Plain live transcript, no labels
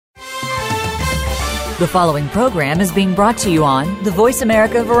The following program is being brought to you on the Voice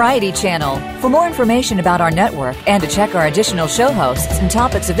America Variety Channel. For more information about our network and to check our additional show hosts and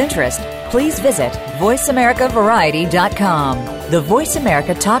topics of interest, please visit voiceamericavariety.com. The Voice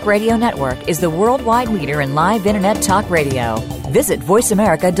America Talk Radio Network is the worldwide leader in live Internet talk radio. Visit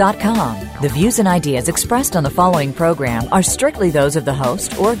voiceamerica.com. The views and ideas expressed on the following program are strictly those of the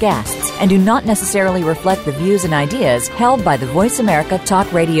host or guests and do not necessarily reflect the views and ideas held by the Voice America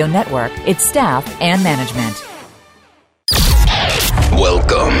Talk Radio Network, its staff, and management.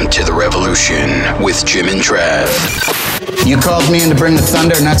 Welcome to the revolution with Jim and Trav. You called me in to bring the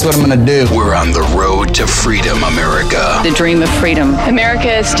thunder, and that's what I'm going to do. We're on the road to freedom, America. The dream of freedom.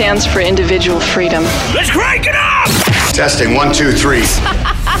 America stands for individual freedom. Let's crank it up! Testing, 1, 2, 3.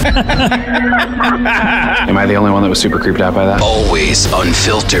 Am I the only one that was super creeped out by that? Always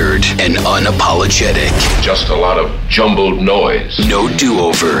unfiltered and unapologetic. Just a lot of jumbled noise. No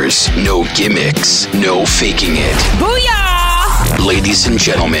do-overs, no gimmicks, no faking it. Booyah! Ladies and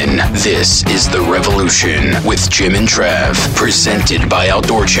gentlemen, this is The Revolution with Jim and Trav, presented by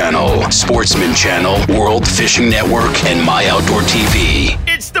Outdoor Channel, Sportsman Channel, World Fishing Network, and My Outdoor TV.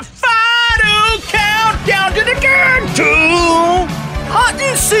 It's the final countdown to the to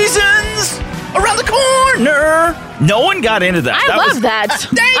hunting seasons around the corner. No one got into that. I love that.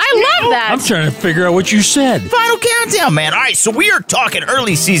 I love that. I'm trying to figure out what you said. Final countdown, man. All right, so we are talking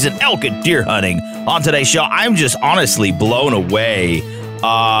early season elk and deer hunting on today's show. I'm just honestly blown away.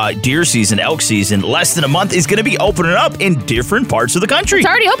 Deer season, elk season, less than a month is going to be opening up in different parts of the country. It's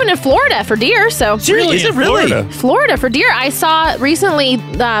already open in Florida for deer, so. Seriously, is it really? Florida for deer. I saw recently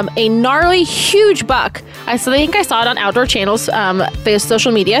a gnarly, huge buck. I think I saw it on Outdoor Channel's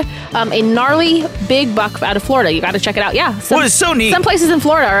social media. A gnarly, big buck out of Florida. You got to check it out. Yeah. Well, it's so neat. Some places in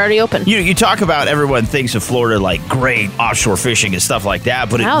Florida are already open. You talk about everyone thinks of Florida like great offshore fishing and stuff like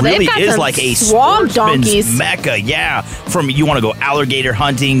that, but it really is like a swamp donkeys mecca. Yeah. From you want to go alligator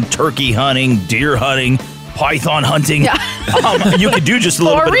hunting, turkey hunting, deer hunting, python hunting. Yeah. You could do just a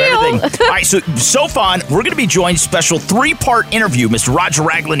little bit of everything. All right, so fun. We're going to be joined special 3-part interview. Mr. Roger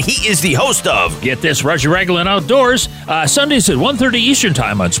Ragland, he is the host of Get This, Roger Ragland Outdoors, Sundays at 1:30 Eastern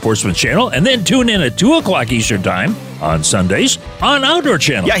Time on Sportsman Channel, and then tune in at 2 o'clock Eastern Time on Sundays on Outdoor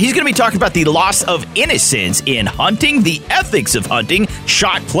Channel. Yeah, he's going to be talking about the loss of innocence in hunting, the ethics of hunting,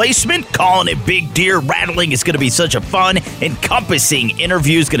 shot placement, calling it big deer, rattling. It's going to be such a fun, encompassing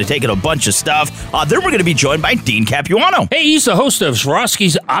interview. It's going to take in a bunch of stuff. Then we're going to be joined by Dean Capuano. Hey, he's the host of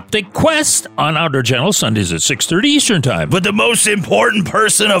Swarovski's Optic Quest on Outdoor Channel, Sundays at 6:30 Eastern Time. But the most important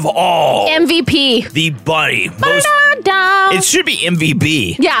person of all. MVP. The bunny. It should be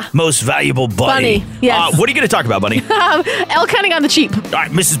MVB. Yeah. Most valuable bunny. Yes. What are you going to talk about, bunny? Elk hunting on the cheap. All right,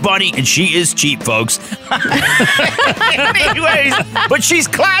 Mrs. Bunny, and she is cheap, folks. Anyways, but she's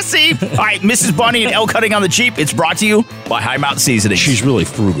classy. All right, Mrs. Bunny and elk hunting on the cheap. It's brought to you by High Mountain Seasoning. She's really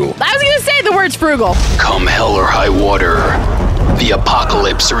frugal. I was going to say the word's frugal. Come hell or high water, the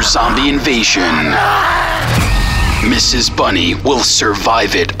apocalypse or zombie invasion, Mrs. Bunny will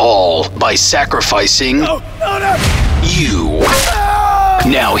survive it all by sacrificing you.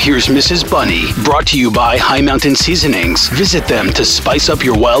 Now here's Mrs. Bunny, brought to you by High Mountain Seasonings. Visit them to spice up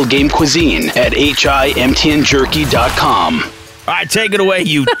your wild game cuisine at HIMTNjerky.com. All right, take it away,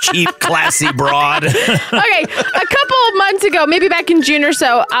 you cheap, classy broad. Okay, a couple of months ago, maybe back in June or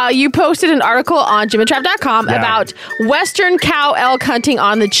so, you posted an article on jimandtrav.com about Western cow elk hunting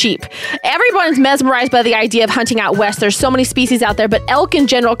on the cheap. Everyone's mesmerized by the idea of hunting out west. There's so many species out there, but elk in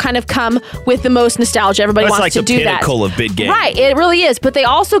general kind of come with the most nostalgia. Everybody wants to do that. That's like the pinnacle of big game. Right, it really is. But they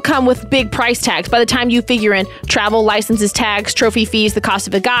also come with big price tags. By the time you figure in travel, licenses, tags, trophy fees, the cost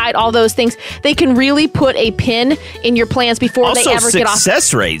of a guide, all those things, they can really put a pin in your plans before they ever get off.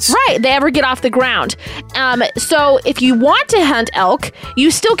 Success rates. Right, they ever get off the ground. So if you want to hunt elk,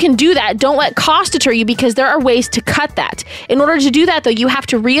 you still can do that. Don't let cost deter you because there are ways to cut that. In order to do that, though, you have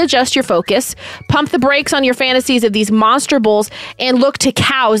to readjust your focus, pump the brakes on your fantasies of these monster bulls, and look to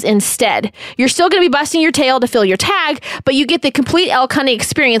cows instead. You're still going to be busting your tail to fill your tag, but you get the complete elk hunting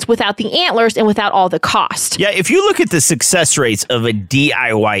experience without the antlers and without all the cost. Yeah, if you look at the success rates of a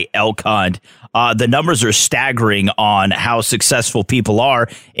DIY elk hunt, the numbers are staggering on how successful people are.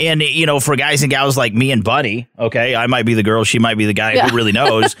 And, you know, for guys and gals like me and Buddy, okay, I might be the girl, she might be the guy who really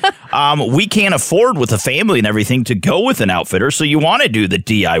knows. We can't afford with a family and everything to go with an outfitter. So you want to do the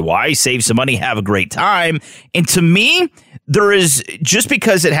DIY, save some money, have a great time. And to me, there is, just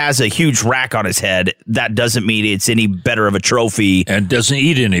because it has a huge rack on its head, that doesn't mean it's any better of a trophy. And doesn't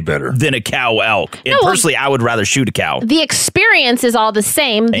eat any better. Than a cow elk. And personally, I would rather shoot a cow. The experience is all the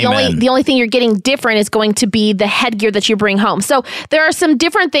same. Amen. The only thing you're getting different is going to be the headgear that you bring home. So there are some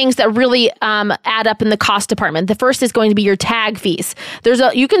different things that really add up in the cost department. The first is going to be your tag fees.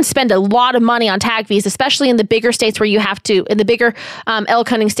 You can spend a lot of money on tag fees, especially in the bigger states where you have to, in the bigger elk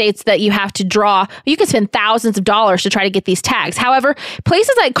hunting states that you have to draw. You can spend thousands of dollars to try to get these tags. However,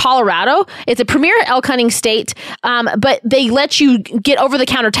 places like Colorado, it's a premier elk hunting state, but they let you get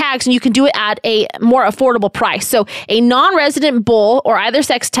over-the-counter tags, and you can do it at a more affordable price. So a non-resident bull or either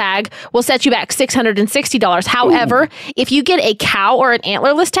sex tag will set you back $660. However, if you get a cow or an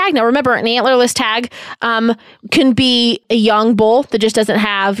antlerless tag, now remember, an antlerless tag can be a young bull that just doesn't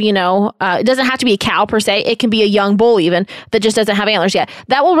have, it doesn't have to be a cow per se. It can be a young bull even that just doesn't have antlers yet.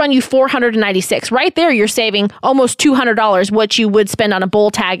 That will run you $496. Right there, you're saving almost $200 what you would spend on a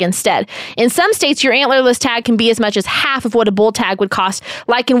bull tag instead. In some states, your antlerless tag can be as much as half of what a bull tag would cost,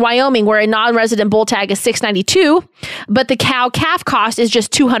 like in Wyoming, where a non-resident bull tag is $692, but the cow-calf cost is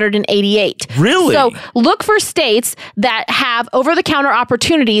just $288. Really? So look for states that have over-the-counter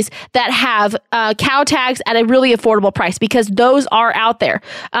opportunities that have cow tags at a really affordable price, because those are out there.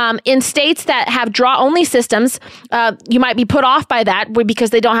 In states that have draw-only systems, you might be put off by that because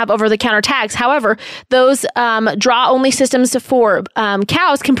they don't have over-the-counter tags. However, those draw-only systems for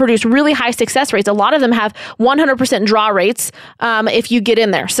cows can produce really high success rates. A lot of them have 100% draw rates if you get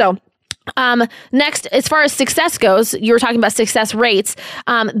in there. So next, as far as success goes, you were talking about success rates.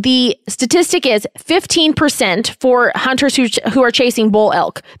 The statistic is 15% for hunters who are chasing bull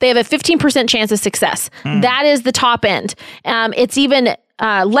elk. They have a 15% chance of success. That is the top end. It's even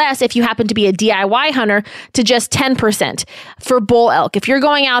less if you happen to be a DIY hunter, to just 10% for bull elk. If you're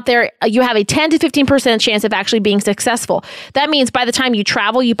going out there, you have a 10 to 15% chance of actually being successful. That means by the time you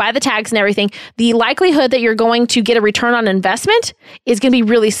travel, you buy the tags and everything, the likelihood that you're going to get a return on investment is going to be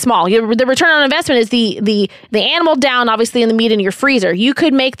really small. The return on investment is the animal down, obviously, in the meat in your freezer. You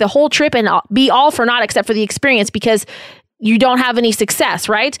could make the whole trip and be all for naught except for the experience, because you don't have any success,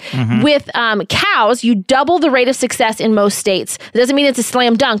 right? Mm-hmm. With cows, you double the rate of success in most states. It doesn't mean it's a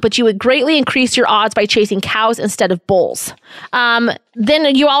slam dunk, but you would greatly increase your odds by chasing cows instead of bulls.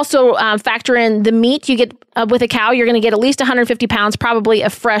 Then you also factor in the meat you get with a cow. You're going to get at least 150 pounds, probably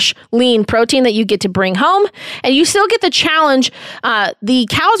of fresh, lean protein that you get to bring home. And you still get the challenge. The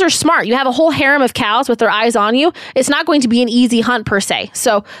cows are smart. You have a whole harem of cows with their eyes on you. It's not going to be an easy hunt per se.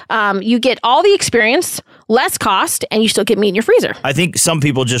 So you get all the experience, less cost, and you still get meat in your freezer. I think some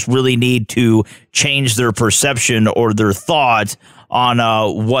people just really need to change their perception or their thought on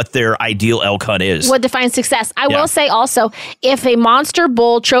what their ideal elk hunt is. What defines success. I will say also, if a monster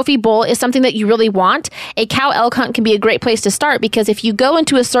bull, trophy bull is something that you really want, a cow elk hunt can be a great place to start, because if you go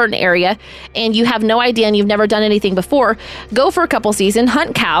into a certain area and you have no idea and you've never done anything before, go for a couple seasons,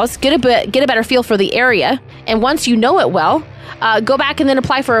 hunt cows, get a better feel for the area, and once you know it well, go back and then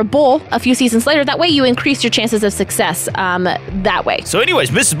apply for a bull a few seasons later. That way you increase your chances of success that way. So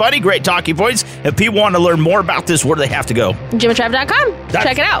anyways, Mrs. Bunny, great talking points. If people want to learn more about this, where do they have to go? JimandTrav.com.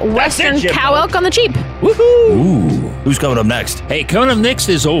 Check it out. Western cow elk on the cheap. Woohoo! Ooh. Who's coming up next? Hey, coming up next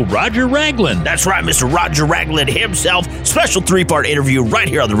is old Roger Ragland. That's right, Mr. Roger Ragland himself. Special 3-part interview right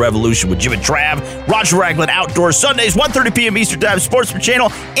here on The Revolution with Jim and Trav. Roger Ragland Outdoors, Sundays, 1:30 p.m. Eastern Time, Sportsman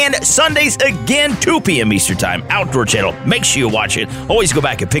Channel, and Sundays again, 2 p.m. Eastern Time, Outdoor Channel. Make sure you watch it. Always go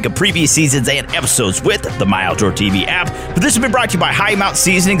back and pick up previous seasons and episodes with the My Outdoor TV app. But this has been brought to you by High Mount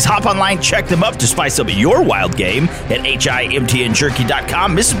Seasonings. Hop online, check them up to spice up your wild game at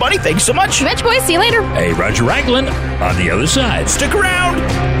HIMTNJerky.com. Mrs. Bunny, thank you so much. Mitch, boys, see you later. Hey, Roger Ragland on the other side. Stick around.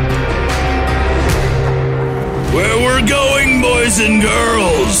 Where we're going, boys and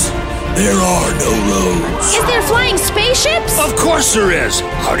girls, there are no roads. Is there flying spaceships? Of course there is.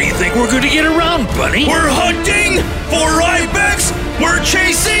 How do you think we're going to get around, Bunny? We're hunting for ibex. We're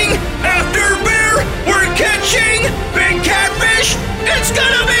chasing after bear. We're catching big catfish. It's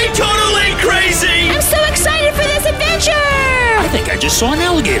gonna be totally crazy. I'm so excited for this adventure. I think I just saw an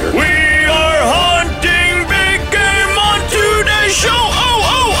alligator. We are hunting big game on today's show.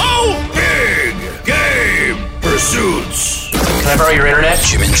 Big game pursuits. Can I borrow your internet?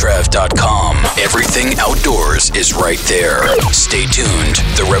 JimandTrav.com. Everything outdoors is right there. Stay tuned.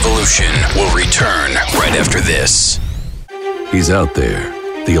 The Revolution will return right after this. He's out there,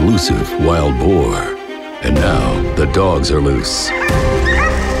 the elusive wild boar. And now the dogs are loose.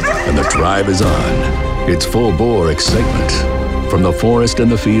 And the drive is on. It's full bore excitement. From the forest and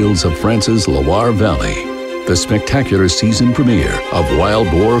the fields of France's Loire Valley, the spectacular season premiere of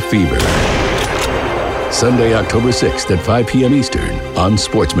Wild Boar Fever. Sunday, October 6th at 5 p.m. Eastern on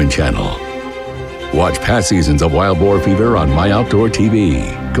Sportsman Channel. Watch past seasons of Wild Boar Fever on My Outdoor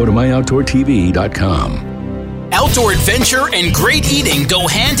TV. Go to myoutdoortv.com. Outdoor adventure and great eating go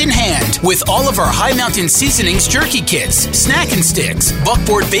hand in hand with all of our High Mountain Seasonings jerky kits, snack and sticks,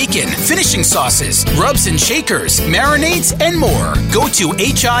 buckboard bacon, finishing sauces, rubs and shakers, marinades, and more. Go to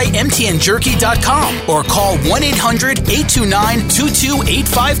HIMTNJerky.com or call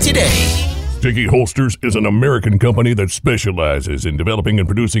 1-800-829-2285 today. Sticky Holsters is an American company that specializes in developing and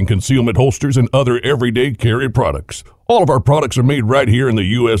producing concealment holsters and other everyday carry products. All of our products are made right here in the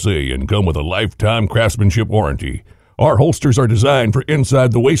USA and come with a lifetime craftsmanship warranty. Our holsters are designed for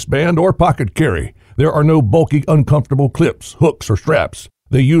inside the waistband or pocket carry. There are no bulky, uncomfortable clips, hooks, or straps.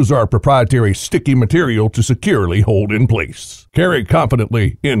 They use our proprietary sticky material to securely hold in place. Carry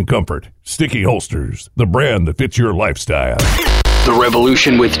confidently in comfort. Sticky Holsters, the brand that fits your lifestyle. The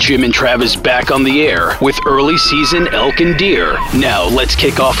Revolution with Jim and Trav is back on the air with early season elk and deer. Now let's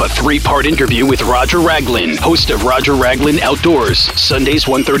kick off a 3-part interview with Roger Ragland, host of Roger Ragland Outdoors, Sundays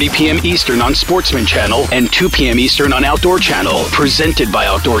 1:30 p.m. Eastern on Sportsman Channel and 2 p.m. Eastern on Outdoor Channel. Presented by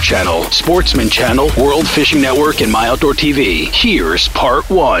Outdoor Channel, Sportsman Channel, World Fishing Network, and My Outdoor TV. Here's part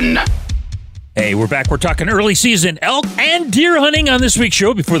 1. Hey, we're back. We're talking early season elk and deer hunting on this week's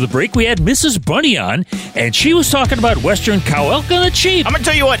show. Before the break, we had Mrs. Bunny on, and she was talking about western cow elk on the cheap. I'm going to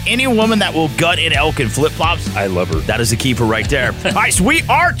tell you what, any woman that will gut an elk in flip-flops, I love her. That is a keeper right there. All right, so we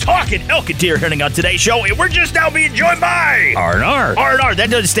are talking elk and deer hunting on today's show, and we're just now being joined by R&R. R&R. That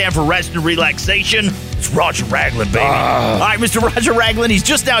doesn't stand for rest and relaxation. It's Roger Ragland, baby. All right, Mr. Roger Ragland, he's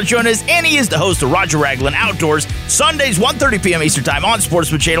just now joined us, and he is the host of Roger Ragland Outdoors, Sundays, 1:30 p.m. Eastern Time on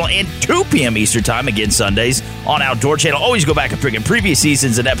Sportsman Channel, and 2 p.m. Eastern Time, again, Sundays on Outdoor Channel. Always go back and pick in previous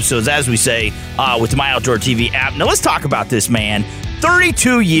seasons and episodes, as we say, with the My Outdoor TV app. Now, let's talk about this, man.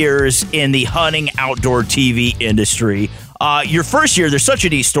 32 years in the hunting outdoor TV industry. Your first year, there's such a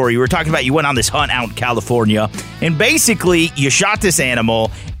neat story. We were talking about you went on this hunt out in California, and basically you shot this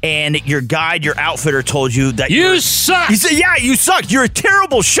animal, and your guide, your outfitter told you that you suck. He said, yeah, you suck. You're a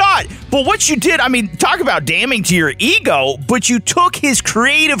terrible shot. But what you did, I mean, talk about damning to your ego, but you took his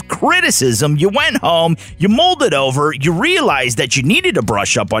creative criticism, you went home, you molded over, you realized that you needed to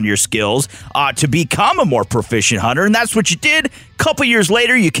brush up on your skills to become a more proficient hunter, and that's what you did. A couple years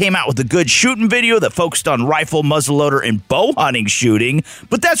later, you came out with a good shooting video that focused on rifle, muzzleloader, and bow hunting shooting.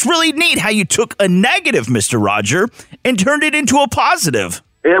 But that's really neat how you took a negative, Mr. Roger, and turned it into a positive.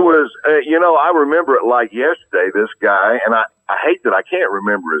 It was, I remember it like yesterday, this guy, and I hate that I can't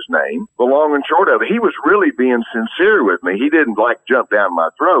remember his name, but long and short of it, he was really being sincere with me. He didn't, jump down my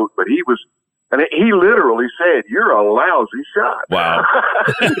throat, but he was, and he literally said, "You're a lousy shot." Wow.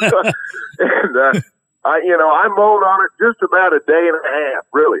 And, I mowed on it just about a day and a half,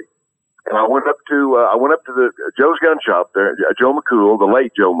 really. And I went up to the Joe's gun shop there, Joe McCool, the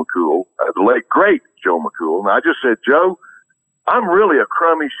late Joe McCool, the late great Joe McCool. And I just said, "Joe, I'm really a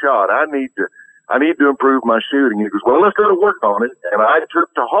crummy shot. I need to improve my shooting." He goes, "Well, let's go to work on it." And I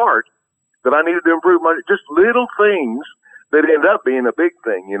took to heart that I needed to improve my, just little things that end up being a big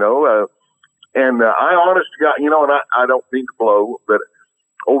thing, and I honest to God, and I don't mean to blow, but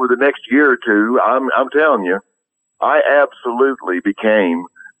over the next year or two, I'm telling you, I absolutely became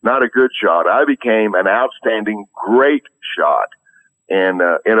not a good shot. I became an outstanding, great shot. And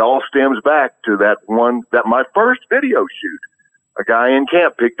it all stems back to that my first video shoot. A guy in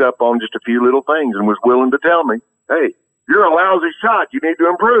camp picked up on just a few little things and was willing to tell me, "Hey, you're a lousy shot. You need to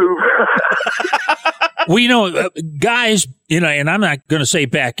improve." Well, guys, and I'm not going to say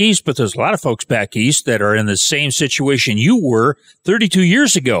back east, but there's a lot of folks back east that are in the same situation you were 32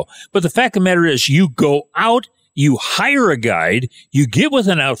 years ago. But the fact of the matter is, you go out, you hire a guide, you get with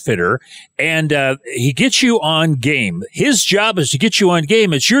an outfitter, and he gets you on game. His job is to get you on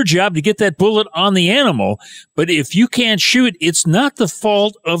game. It's your job to get that bullet on the animal. But if you can't shoot, it's not the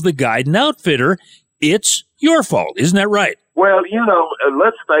fault of the guide and outfitter. It's your fault. Isn't that right? Well,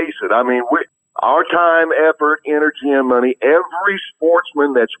 let's face it. I mean, our time, effort, energy, and money, every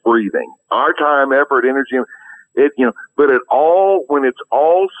sportsman that's breathing, our time, effort, energy, but when it's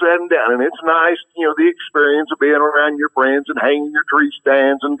all said and done, and it's nice, the experience of being around your friends and hanging your tree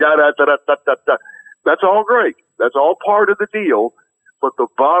stands and da-da-da-da-da-da-da. That's all great. That's all part of the deal. But the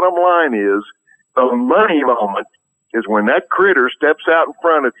bottom line is the money moment is when that critter steps out in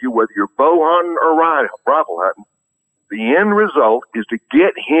front of you, whether you're bow hunting or rifle hunting. The end result is to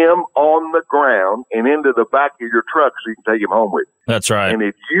get him on the ground and into the back of your truck so you can take him home with you. That's right. And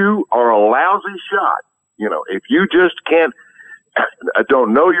if you are a lousy shot, if you just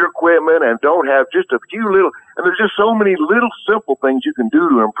don't know your equipment and don't have just a few little, and there's just so many little simple things you can do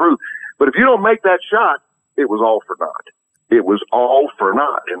to improve. But if you don't make that shot, it was all for naught. It was all for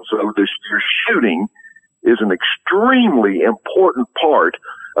naught. And so your shooting is an extremely important part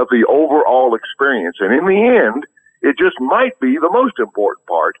of the overall experience. And in the end, it just might be the most important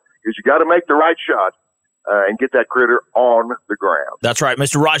part, because you got to make the right shot and get that critter on the ground. That's right,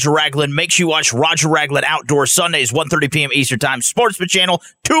 Mr. Roger Ragland. Make sure you watch Roger Ragland Outdoor Sundays, 1:30 p.m. Eastern Time, Sportsman Channel,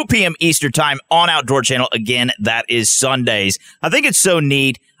 2 p.m. Eastern Time on Outdoor Channel. Again, that is Sundays. I think it's so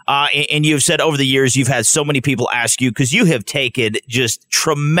neat. And you've said over the years, you've had so many people ask you, because you have taken just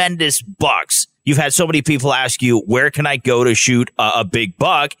tremendous bucks. You've had so many people ask you, where can I go to shoot a big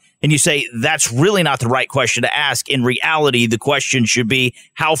buck? And you say, that's really not the right question to ask. In reality, the question should be,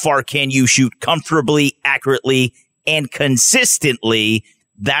 how far can you shoot comfortably, accurately, and consistently?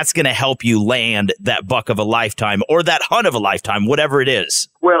 That's going to help you land that buck of a lifetime or that hunt of a lifetime, whatever it is.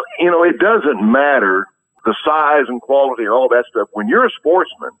 Well, it doesn't matter the size and quality and all that stuff. When you're a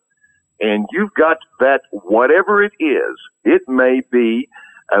sportsman and you've got that, whatever it is, it may be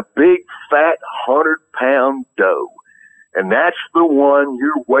a big, fat 100-pound doe. And that's the one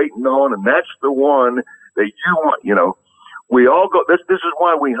you're waiting on, and that's the one that you want. We all go, this is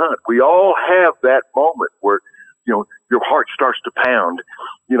why we hunt. We all have that moment where, your heart starts to pound,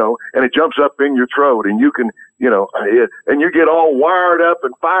 and it jumps up in your throat, and you can, and you get all wired up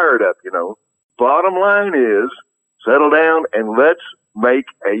and fired up, Bottom line is, settle down and let's make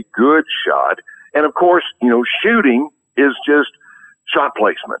a good shot. And of course, shooting is just shot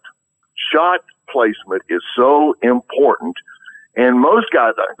placement. Shot placement is so important. And most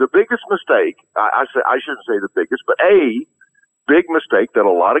guys, the biggest mistake, I shouldn't say the biggest, but a big mistake that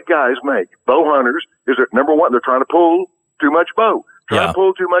a lot of guys make, bow hunters, is that number one, they're trying to pull too much bow, trying to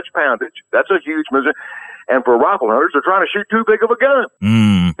pull too much poundage. That's a huge mistake. And for rifle hunters, they're trying to shoot too big of a gun.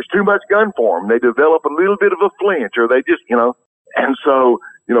 It's too much gun for them. They develop a little bit of a flinch, or they just, and so,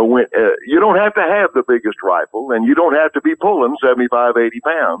 when you don't have to have the biggest rifle, and you don't have to be pulling 75, 80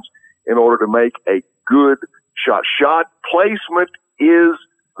 pounds in order to make a good shot. Shot placement is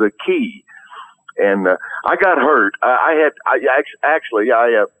the key. And I got hurt. I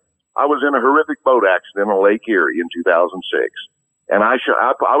was in a horrific boat accident on Lake Erie in 2006. And I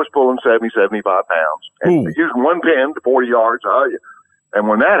was pulling 70, 75 pounds and using one pin to 40 yards. And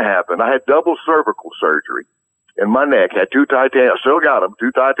when that happened, I had double cervical surgery in my neck. Had still got them,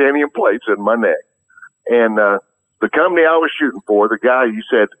 2 titanium plates in my neck. And the company I was shooting for, the guy, he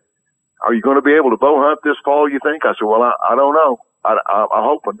said, "Are you going to be able to bow hunt this fall, you think?" I said, "Well, I don't know. I'm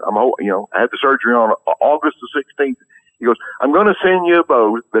hoping. I had the surgery on August the 16th. He goes, "I'm going to send you a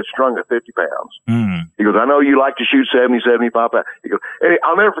bow that's strung at 50 pounds. He goes, "I know you like to shoot 70, 75 pounds. He goes, and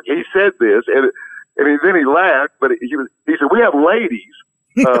I'll never forget, he said this, and then he laughed, but he said, "We have ladies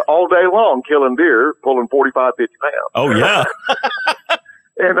all day long killing deer, pulling 45, 50 pounds. Oh, yeah.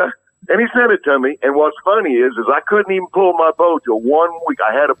 And he sent it to me. And what's funny is I couldn't even pull my bow till 1 week.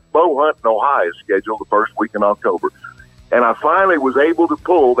 I had a bow hunt in Ohio scheduled the first week in October. And I finally was able to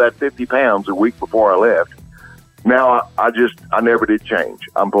pull that 50 pounds a week before I left. Now I never did change.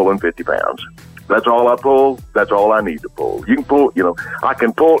 I'm pulling 50 pounds. That's all I pull. That's all I need to pull. You can pull, I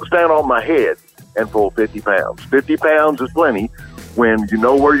can stand on my head and pull 50 pounds. 50 pounds is plenty when you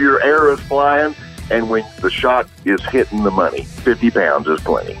know where your arrow is flying and when the shot is hitting the money. 50 pounds is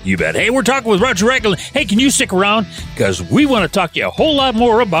plenty. You bet. Hey, we're talking with Roger Ragland. Hey, can you stick around? Because we want to talk to you a whole lot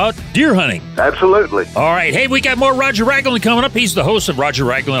more about deer hunting. Absolutely. All right. Hey, we got more Roger Ragland coming up. He's the host of Roger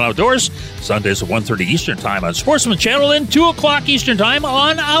Ragland Outdoors, Sundays at 1:30 Eastern Time on Sportsman Channel and 2 o'clock Eastern Time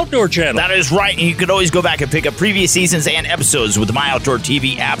on Outdoor Channel. That is right. And you can always go back and pick up previous seasons and episodes with the My Outdoor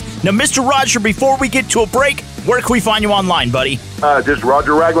TV app. Now, Mr. Roger, before we get to a break, where can we find you online, buddy? Just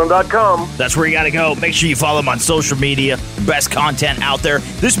RogerRagland.com. That's where you got to go. Make sure you follow him on social media. Best content out there.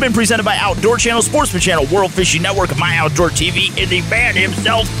 This has been presented by Outdoor Channel, Sportsman Channel, World Fishing Network, My Outdoor TV, and the man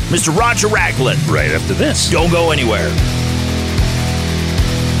himself, Mr. Roger Ragland. Right after this. Don't go anywhere.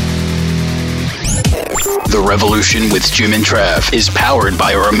 The Revolution with Jim and Trav is powered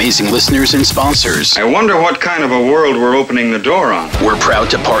by our amazing listeners and sponsors. I wonder what kind of a world we're opening the door on. We're proud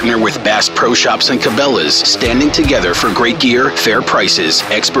to partner with Bass Pro Shops and Cabela's, standing together for great gear, fair prices,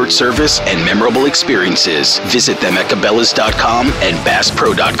 expert service, and memorable experiences. Visit them at Cabela's.com and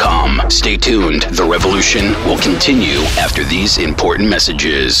BassPro.com. Stay tuned. The Revolution will continue after these important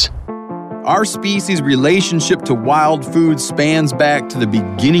messages. Our species' relationship to wild food spans back to the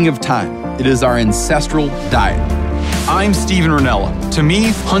beginning of time. It is our ancestral diet. I'm Steven Ranella. To me,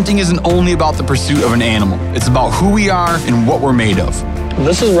 hunting isn't only about the pursuit of an animal. It's about who we are and what we're made of.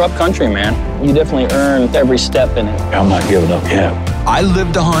 This is rough country, man. You definitely earned every step in it. I'm not giving up yet. I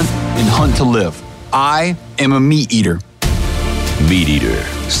live to hunt and hunt to live. I am a meat eater. Meat Eater.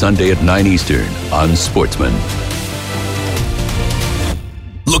 Sunday at 9 Eastern on Sportsman.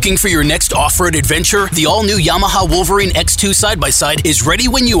 Looking for your next off-road adventure? The all-new Yamaha Wolverine X2 side-by-side is ready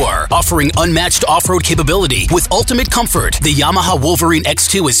when you are, offering unmatched off-road capability with ultimate comfort. The Yamaha Wolverine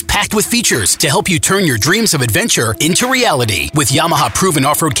X2 is packed with features to help you turn your dreams of adventure into reality. With Yamaha proven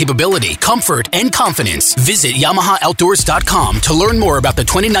off-road capability, comfort, and confidence, visit YamahaOutdoors.com to learn more about the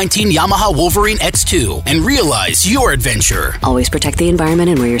 2019 Yamaha Wolverine X2 and realize your adventure. Always protect the environment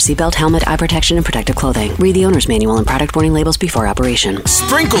and wear your seatbelt, helmet, eye protection, and protective clothing. Read the owner's manual and product warning labels before operation.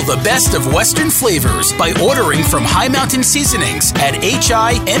 Sprinkle the best of Western flavors by ordering from High Mountain Seasonings at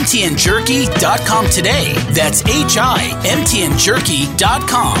HIMTNJerky.com today. That's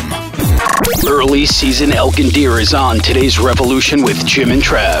HIMTNJerky.com. Early season elk and deer is on today's Revolution with Jim and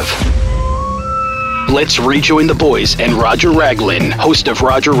Trav. Let's rejoin the boys and Roger Ragland, host of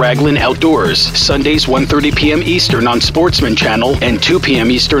Roger Ragland Outdoors, Sundays 1:30 p.m. Eastern on Sportsman Channel and 2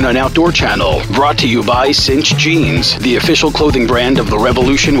 p.m. Eastern on Outdoor Channel. Brought to you by Cinch Jeans, the official clothing brand of the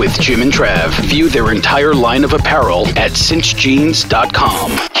Revolution with Jim and Trav. View their entire line of apparel at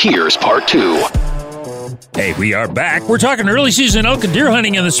cinchjeans.com. Here's part 2. Hey, we are back. We're talking early season elk and deer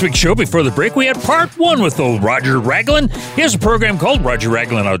hunting in this week's show. Before the break, we had part 1 with old Roger Ragland. He has a program called Roger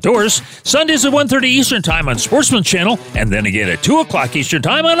Ragland Outdoors, Sundays at 1:30 Eastern Time on Sportsman Channel, and then again at 2 o'clock Eastern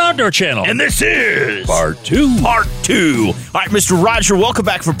Time on Outdoor Channel. And this is part 2. Part 2. All right, Mr. Roger, welcome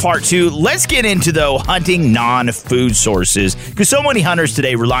back for part 2. Let's get into, though, hunting non-food sources, because so many hunters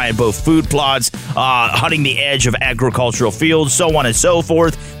today rely on both food plots, hunting the edge of agricultural fields, so on and so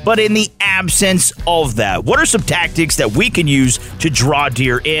forth. But in the absence of that, what are some tactics that we can use to draw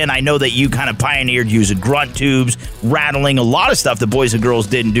deer in? I know that you kind of pioneered using grunt tubes, rattling, a lot of stuff that boys and girls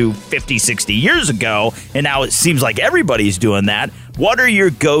didn't do 50, 60 years ago, and now it seems like everybody's doing that. What are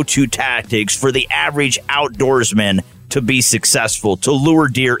your go-to tactics for the average outdoorsman to be successful, to lure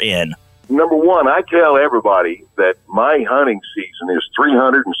deer in? Number one, I tell everybody that my hunting season is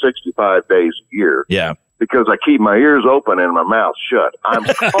 365 days a year. Yeah. Because I keep my ears open and my mouth shut. I'm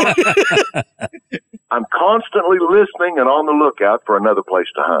constantly listening and on the lookout for another place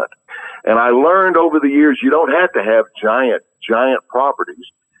to hunt. And I learned over the years you don't have to have giant properties.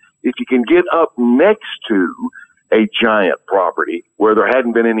 If you can get up next to a giant property where there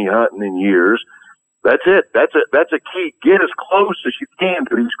hadn't been any hunting in years, that's it. That's a key. Get as close as you can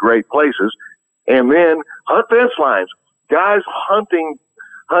to these great places, and then hunt fence lines. Guys hunting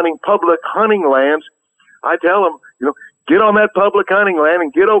public hunting lands, I tell them, get on that public hunting land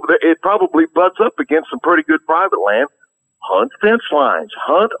and get over there. It probably butts up against some pretty good private land. Hunt fence lines.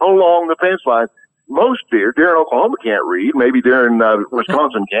 Hunt along the fence lines. Most deer in Oklahoma can't read. Maybe deer in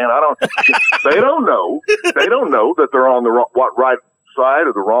Wisconsin can. They don't know. They don't know that they're on the right side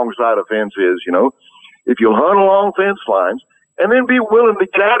or the wrong side of fence is, If you'll hunt along fence lines and then be willing to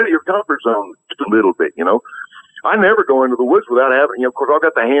get out of your comfort zone just a little bit, I never go into the woods without having, of course, I've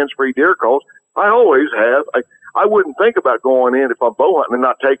got the hands-free deer calls. I always have. I wouldn't think about going in if I'm bow hunting and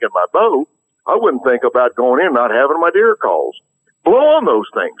not taking my bow. I wouldn't think about going in and not having my deer calls. Blow on those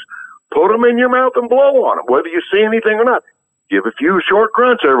things. Put them in your mouth and blow on them, whether you see anything or not. Give a few short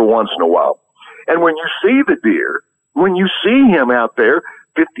grunts every once in a while. And when you see the deer, when you see him out there,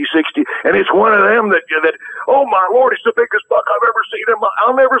 50, 60, and it's one of them that oh my Lord, it's the biggest buck I've ever seen.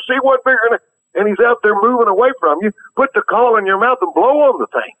 I'll never see one bigger than it. And he's out there moving away from you. Put the call in your mouth and blow on the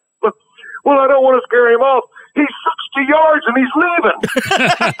thing. Well, I don't want to scare him off. He's 60 yards and he's leaving.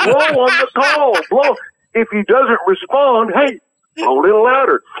 Blow on the call. Blow. If he doesn't respond, hey, blow a little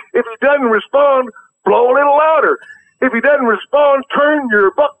louder. If he doesn't respond, blow a little louder. If he doesn't respond, turn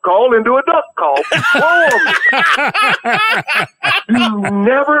your buck call into a duck call. Blow him. You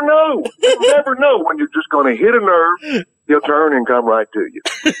never know. You never know when you're just going to hit a nerve. He'll turn and come right to you.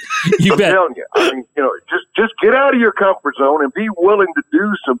 I'm telling you. Just get out of your comfort zone and be willing to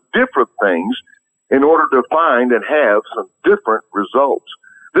do some different things in order to find and have some different results.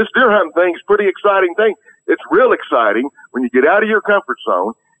 This deer hunting thing is a pretty exciting thing. It's real exciting when you get out of your comfort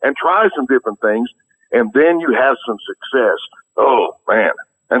zone and try some different things, and then you have some success. Oh, man.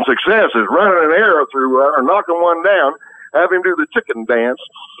 And success is running an arrow through or knocking one down, having him do the chicken dance,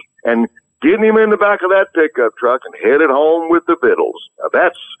 and getting him in the back of that pickup truck and headed home with the victuals. Now,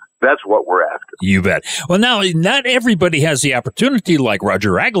 that's what we're after. You bet. Well, now, not everybody has the opportunity like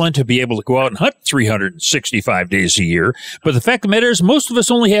Roger Ragland to be able to go out and hunt 365 days a year. But the fact of the matter is most of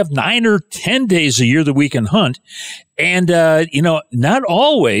us only have 9 or 10 days a year that we can hunt. And, not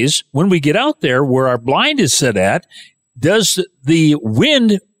always when we get out there where our blind is set at, does the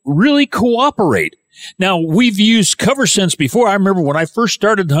wind really cooperate. Now, we've used cover scents before. I remember when I first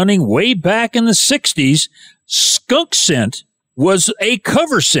started hunting way back in the 60s, skunk scent was a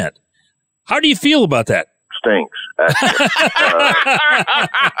cover scent. How do you feel about that? Stinks.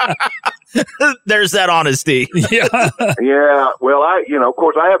 There's that honesty. Yeah. Yeah. Well, of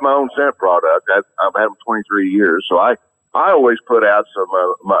course, I have my own scent product. I've had them 23 years, so I always put out some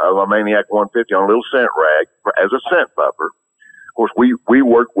my Maniac 150 on a little scent rag as a scent buffer. Of course, we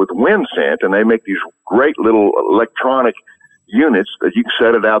work with Wind Scent, and they make these great little electronic units that you can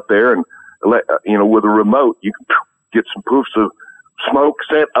set it out there, and with a remote, you can get some poofs of smoke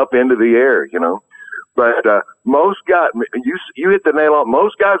sent up into the air. But most guys, you hit the nail on.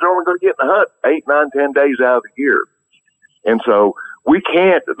 Most guys are only going to get in the hunt 8, 9, 10 days out of the year, and so we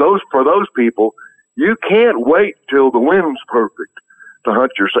can't. For those people, you can't wait till the wind's perfect to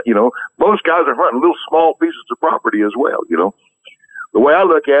hunt your. Most guys are hunting little small pieces of property as well. The way I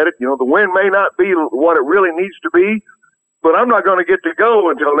look at it, the wind may not be what it really needs to be, but I'm not going to get to go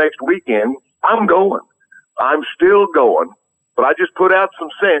until next weekend. I'm going. I'm still going, but I just put out some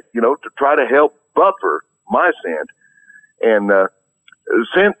scent, to try to help buffer my scent. And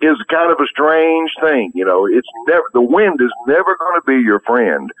scent is kind of a strange thing. It's never, the wind is never going to be your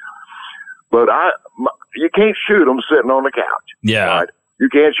friend, but you can't shoot them sitting on the couch. Yeah. Right? You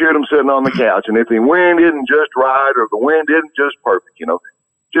can't shoot them sitting on the couch. And if the wind isn't just right or the wind isn't just perfect,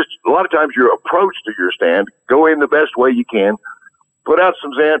 just a lot of times your approach to your stand, go in the best way you can, put out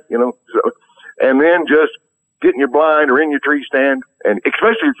some scent, and then just get in your blind or in your tree stand. And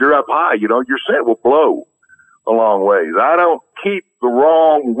especially if you're up high, your scent will blow a long ways. I don't keep the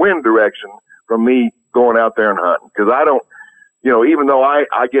wrong wind direction from me going out there and hunting, because I don't, even though I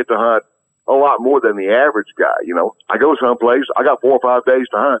get to hunt a lot more than the average guy, I go someplace, I got 4 or 5 days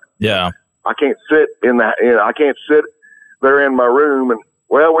to hunt. Yeah. I can't sit I can't sit there in my room and,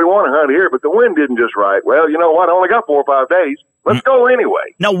 well, we want to hunt here, but the wind didn't just right. Well, you know what? I only got 4 or 5 days. Let's go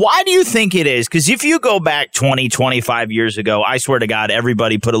anyway. Now, why do you think it is? Because if you go back 20, 25 years ago, I swear to God,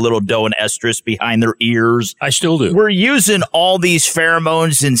 everybody put a little doe and estrus behind their ears. I still do. We're using all these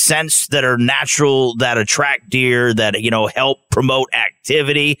pheromones and scents that are natural, that attract deer, that, help promote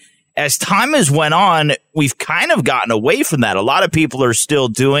activity. As time has went on, we've kind of gotten away from that. A lot of people are still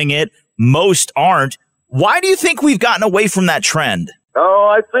doing it. Most aren't. Why do you think we've gotten away from that trend? Oh,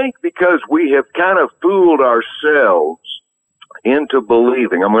 I think because we have kind of fooled ourselves into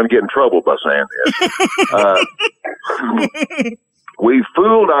believing. I'm going to get in trouble by saying this. We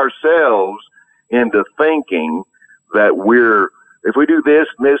fooled ourselves into thinking that if we do this,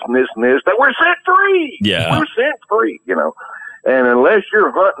 and this, and this, and this, that we're scent free. Yeah. We're scent free, And unless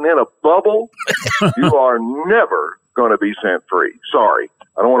you're hunting in a bubble, you are never going to be scent free. Sorry.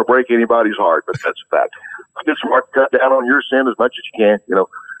 I don't want to break anybody's heart, but that's a fact. It's smart to cut down on your scent as much as you can,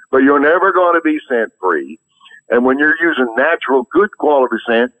 but you're never going to be scent free. And when you're using natural, good quality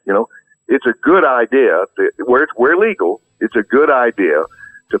scent, it's a good idea where legal. It's a good idea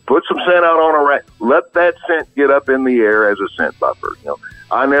to put some scent out on a rack. Let that scent get up in the air as a scent buffer.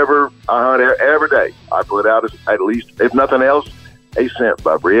 I hunt every day. I put out at least, if nothing else, a scent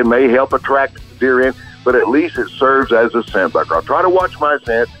buffer. It may help attract deer in, but at least it serves as a scent buffer. I try to watch my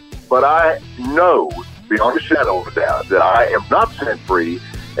scent, but I know beyond a shadow of a doubt that I am not scent free,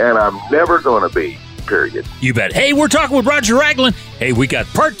 and I'm never going to be. Period. You bet. Hey, we're talking with Roger Ragland. Hey, we got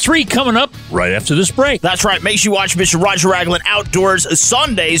part 3 coming up right after this break. That's right. Make sure you watch Mr. Roger Ragland Outdoors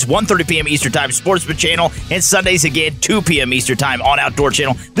Sundays, 1:30 p.m. Eastern Time, Sportsman Channel, and Sundays again, 2 p.m. Eastern Time on Outdoor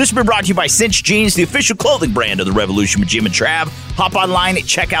Channel. This has been brought to you by Cinch Jeans, the official clothing brand of the Revolution with Jim and Trav. Hop online and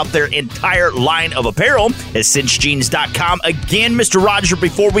check out their entire line of apparel at cinchjeans.com. Again, Mr. Roger,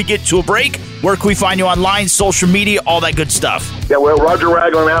 before we get to a break, where can we find you online, social media, all that good stuff? Yeah, well, Roger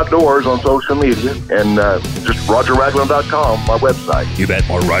Ragland Outdoors on social media, and just rogerragland.com, my website. You bet.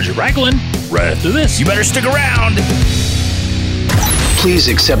 More Roger Ragland right after this. You better stick around. Please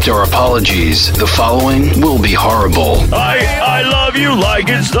accept our apologies. The following will be horrible. I love you like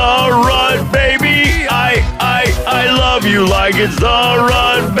it's the run, baby. I love you like it's the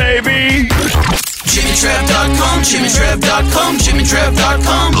run, baby. JimmyTrav.com, JimmyTrav.com,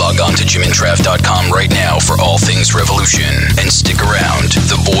 JimmyTrav.com. Log on to JimandTrav.com right now for all things Revolution. And stick around.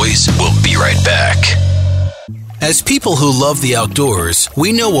 The boys will be right back. As people who love the outdoors,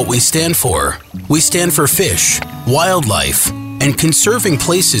 we know what we stand for. We stand for fish, wildlife, and conserving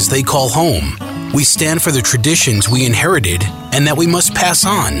places they call home. We stand for the traditions we inherited and that we must pass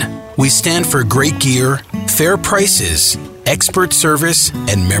on. We stand for great gear, fair prices, expert service,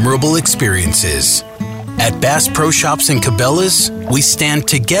 and memorable experiences. At Bass Pro Shops and Cabela's, we stand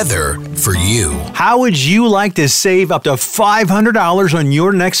together for you. How would you like to save up to $500 on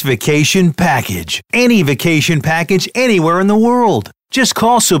your next vacation package? Any vacation package anywhere in the world. Just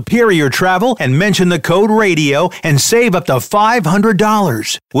call Superior Travel and mention the code RADIO and save up to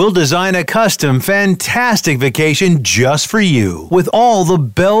 $500. We'll design a custom, fantastic vacation just for you with all the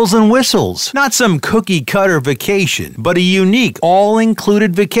bells and whistles. Not some cookie-cutter vacation, but a unique,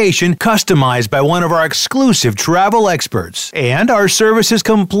 all-included vacation customized by one of our exclusive travel experts. And our service is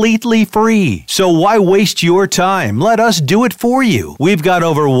completely free. So why waste your time? Let us do it for you. We've got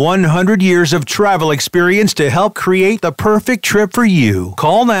over 100 years of travel experience to help create the perfect trip for you.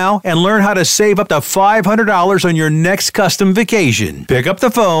 Call now and learn how to save up to $500 on your next custom vacation. Pick up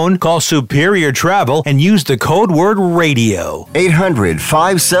the phone, call Superior Travel, and use the code word RADIO.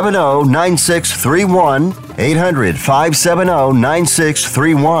 800-570-9631.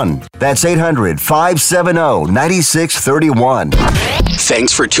 800-570-9631. That's 800-570-9631.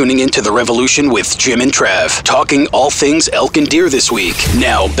 Thanks for tuning in to The Revolution with Jim and Trav, talking all things elk and deer this week.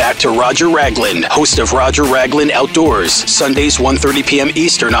 Now back to Roger Ragland, host of Roger Ragland Outdoors, Sundays 1:30 p.m.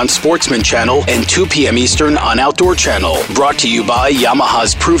 Eastern on Sportsman Channel and 2 p.m. Eastern on Outdoor Channel. Brought to you by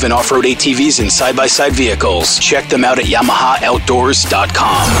Yamaha's proven off-road ATVs and side-by-side vehicles. Check them out at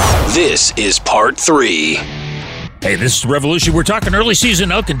YamahaOutdoors.com. This is part 3. Hey, this is The Revolution. We're talking early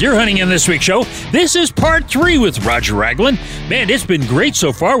season elk and deer hunting in this week's show. This is part 3 with Roger Ragland. Man, it's been great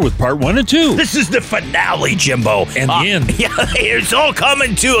so far with part 1 and 2. This is the finale, Jimbo. And the end. Yeah, it's all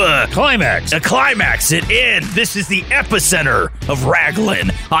coming to a climax. A climax. It ends. This is the epicenter of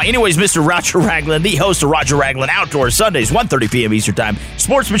Ragland. Anyways, Mr. Roger Ragland, the host of Roger Ragland Outdoors, Sundays, 1:30 p.m. Eastern Time.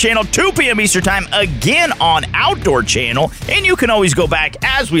 Sportsman Channel, 2 p.m. Eastern Time, again on Outdoor Channel. And you can always go back,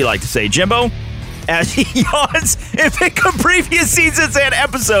 as we like to say, Jimbo, as he yawns, and pick up previous seasons and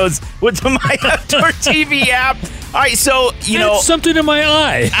episodes with my Outdoor TV app. All right, so, you know, something in my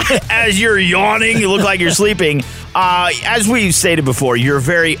eye. As you're yawning, you look like you're sleeping. As we've stated before, you're a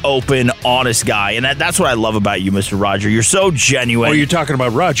very open, honest guy, and that's what I love about you, Mr. Roger. You're so genuine. Oh, you're talking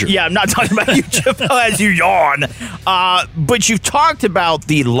about Roger. Yeah, I'm not talking about you, Jimbo, as you yawn. But you've talked about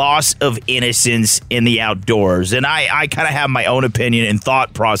the loss of innocence in the outdoors, and I kind of have my own opinion and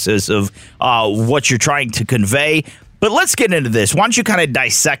thought process of what you're trying to convey. But let's get into this. Why don't you kind of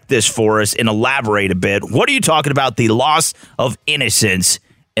dissect this for us and elaborate a bit? What are you talking about, the loss of innocence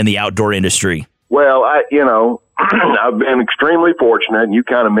in the outdoor industry? Well, I've been extremely fortunate, and you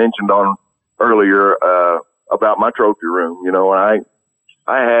kind of mentioned on earlier about my trophy room. You know, I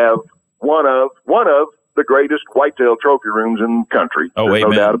have one of the greatest whitetail trophy rooms in the country. Oh, There's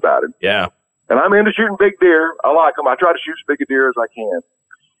no doubt about it. Yeah. And I'm into shooting big deer. I like them. I try to shoot as big a deer as I can.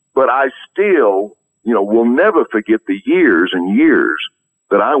 But I still, will never forget the years and years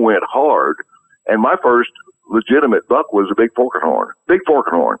that I went hard. And my first legitimate buck was a big forked horn.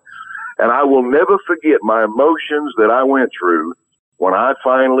 And I will never forget my emotions that I went through when I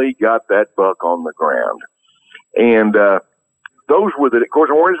finally got that buck on the ground. And those were of course,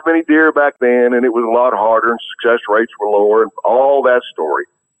 there weren't as many deer back then, and it was a lot harder, and success rates were lower, and all that story.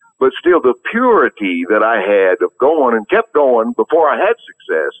 But still, the purity that I had of going and kept going before I had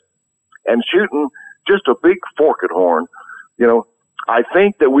success and shooting just a big forked horn, I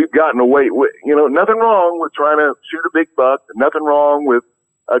think that we've gotten away with, nothing wrong with trying to shoot a big buck, nothing wrong with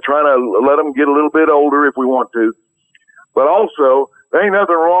trying to let them get a little bit older if we want to. But also, there ain't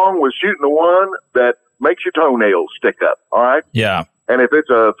nothing wrong with shooting the one that makes your toenails stick up, all right? Yeah. And if it's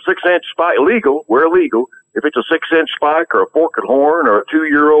a 6-inch spike, we're illegal. If it's a 6-inch spike or a forked horn or a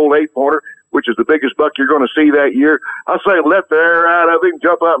 2-year-old 8-pointer, which is the biggest buck you're going to see that year, I say let the air out of him,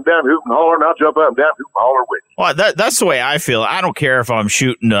 jump up and down, hoop and holler, and I'll jump up and down, hoop and holler with you. Well, that's the way I feel. I don't care if I'm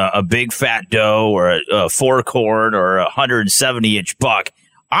shooting a big fat doe or a fork horn or a 170-inch buck.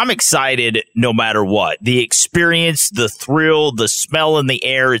 I'm excited no matter what. The experience, the thrill, the smell in the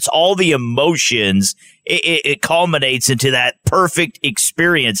air, it's all the emotions. It culminates into that perfect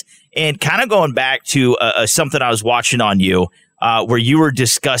experience. And kind of going back to something I was watching on you, where you were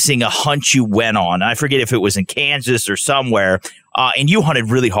discussing a hunt you went on. I forget if it was in Kansas or somewhere. And you hunted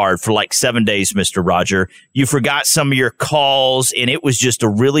really hard for like 7 days, Mr. Roger. You forgot some of your calls, and it was just a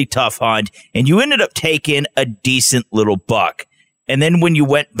really tough hunt. And you ended up taking a decent little buck. And then when you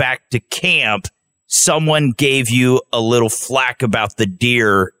went back to camp, someone gave you a little flack about the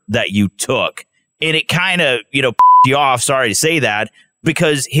deer that you took. And it kind of, pissed you off, sorry to say that,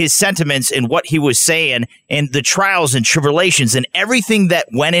 because his sentiments and what he was saying and the trials and tribulations and everything that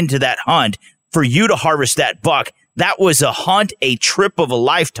went into that hunt for you to harvest that buck, that was a hunt, a trip of a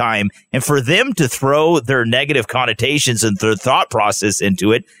lifetime. And for them to throw their negative connotations and their thought process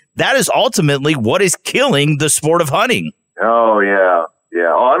into it, that is ultimately what is killing the sport of hunting. Oh, yeah.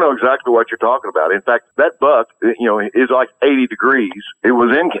 Yeah, I know exactly what you're talking about. In fact, that buck, is like 80 degrees. It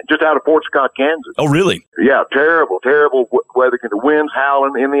was just out of Fort Scott, Kansas. Oh, really? Yeah, terrible weather. The wind's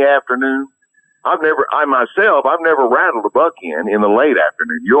howling in the afternoon. I've never rattled a buck in the late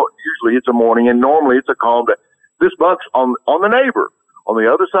afternoon. Usually it's a morning, and normally it's a calm day. This buck's on the neighbor, on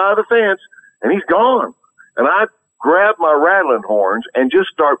the other side of the fence, and he's gone. And I grab my rattling horns and just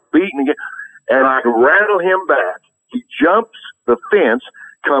start beating again, and I rattle him back. He jumps the fence,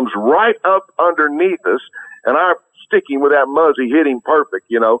 comes right up underneath us, and I stick him with that muzzy, hit him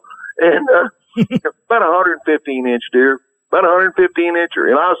perfect, and about 115-inch deer, about 115-incher,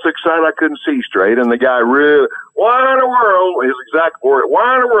 and I was so excited I couldn't see straight, and the guy really, why in the world, his exact word,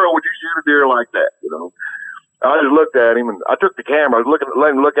 why in the world would you shoot a deer like that, I just looked at him, and I took the camera. I was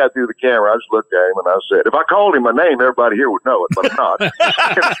letting him look out through the camera. I just looked at him, and I said, if I called him my name, everybody here would know it, but I'm not.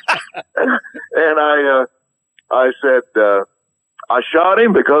 And I said, I shot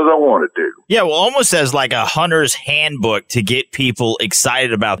him because I wanted to. Yeah, well, almost as like a hunter's handbook to get people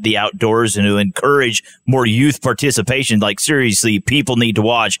excited about the outdoors and to encourage more youth participation. Like, seriously, people need to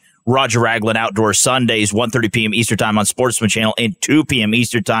watch Roger Ragland Outdoor Sundays, 1:30 p.m. Eastern Time on Sportsman Channel and 2 p.m.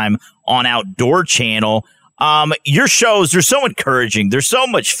 Eastern Time on Outdoor Channel. Your shows, they're so encouraging. They're so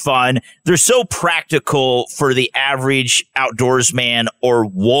much fun. They're so practical for the average outdoorsman or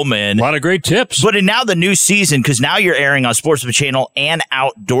woman. A lot of great tips. But in now the new season, because now you're airing on Sportsman Channel and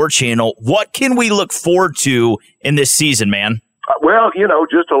Outdoor Channel, what can we look forward to in this season, man? Well,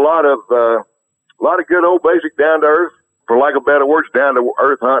 just a lot of good old basic down to earth, for lack of better words, down to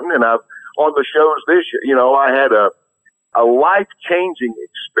earth hunting. And on the shows this year, I had a life-changing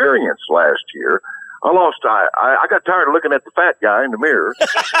experience last year. I got tired of looking at the fat guy in the mirror.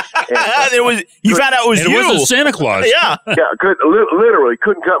 And, you found out it was you. It was Santa Claus. Yeah. Yeah, literally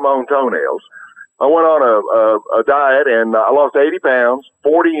couldn't cut my own toenails. I went on a diet, and I lost 80 pounds,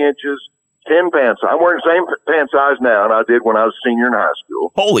 40 inches, 10 pants. I'm wearing the same pant size now than I did when I was a senior in high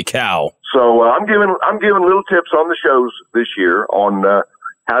school. Holy cow. So I'm giving little tips on the shows this year on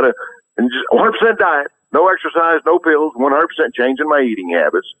how to, and just 100% diet, no exercise, no pills, 100% changing my eating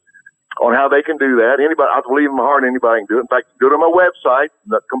habits. On how they can do that. Anybody, I believe in my heart, anybody can do it. In fact, go to my website.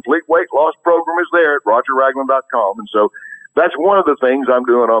 The complete weight loss program is there at rogerragland.com. And so that's one of the things I'm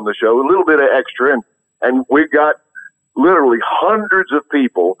doing on the show, a little bit of extra. And we've got literally hundreds of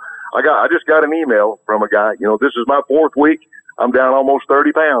people. I just got an email from a guy, this is my 4th week. I'm down almost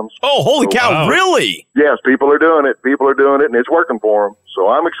 30 pounds. Oh, holy cow. Wow. Really? Yes, people are doing it. And it's working for them. So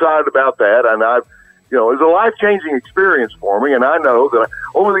I'm excited about that. And it was a life-changing experience for me, and I know that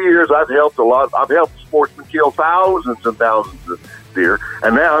over the years I've helped a lot. I've helped sportsmen kill thousands and thousands of deer,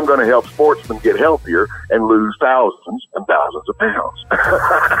 and now I'm going to help sportsmen get healthier and lose thousands and thousands of pounds.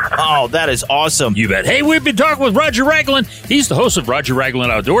 Oh, that is awesome. You bet. Hey, we've been talking with Roger Ragland. He's the host of Roger Ragland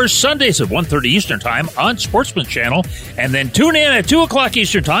Outdoors, Sundays at 1:30 Eastern Time on Sportsman Channel, and then tune in at 2 o'clock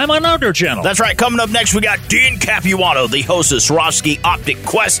Eastern Time on Outdoor Channel. That's right. Coming up next, we got Dean Capuano, the host of Swarovski Optic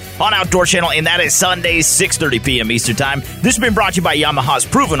Quest on Outdoor Channel, and that is Sundays, 6:30 p.m. Eastern Time. This has been brought to you by Yamaha's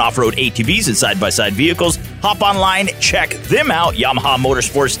proven off-road ATVs and side-by-side vehicles. Hop online, check them out,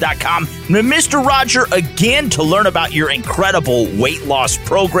 YamahaMotorsports.com. And Mr. Roger, again, to learn about your incredible weight loss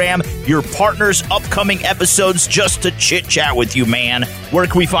program, your partner's upcoming episodes, just to chit-chat with you, man. Where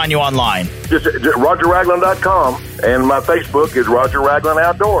can we find you online? Just RogerRagland.com, and my Facebook is Roger Ragland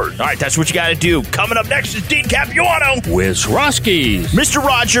Outdoors. All right, that's what you got to do. Coming up next is Dean Capuano with Swarovski. Mr.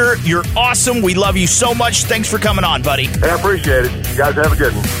 Roger, you're awesome. We love you so much. Thanks for coming on, buddy. I appreciate it. You guys have a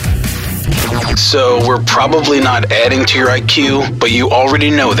good one. So we're probably not adding to your IQ, but you already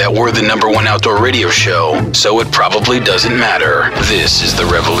know that we're the #1 outdoor radio show, so it probably doesn't matter. This is The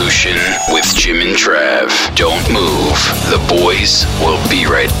Revolution with Jim and Trav. Don't move. The boys will be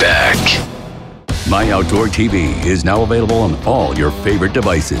right back. My Outdoor TV is now available on all your favorite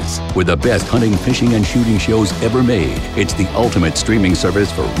devices. With the best hunting, fishing, and shooting shows ever made, it's the ultimate streaming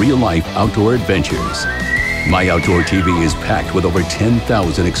service for real-life outdoor adventures. My Outdoor TV is packed with over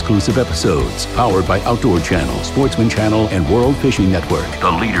 10,000 exclusive episodes, powered by Outdoor Channel, Sportsman Channel, and World Fishing Network,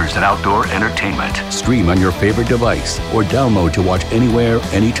 the leaders in outdoor entertainment. Stream on your favorite device or download to watch anywhere,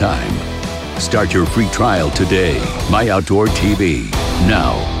 anytime. Start your free trial today. My Outdoor TV,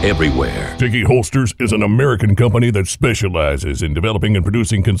 now everywhere. Sticky Holsters is an American company that specializes in developing and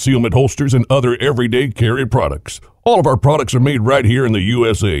producing concealment holsters and other everyday carry products. All of our products are made right here in the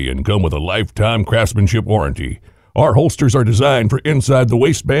USA and come with a lifetime craftsmanship warranty. Our holsters are designed for inside the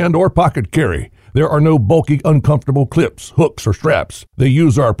waistband or pocket carry. There are no bulky, uncomfortable clips, hooks, or straps. They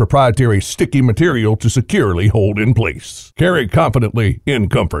use our proprietary sticky material to securely hold in place. Carry confidently in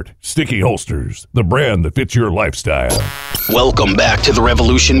comfort. Sticky Holsters, the brand that fits your lifestyle. Welcome back to The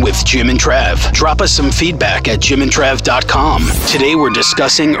Revolution with Jim and Trav. Drop us some feedback at jimandtrav.com. Today we're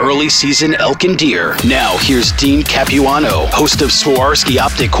discussing early season elk and deer. Now here's Dean Capuano, host of Swarovski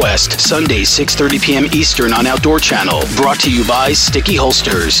Optic Quest, Sunday 6:30 p.m. Eastern on Outdoor Channel. Brought to you by Sticky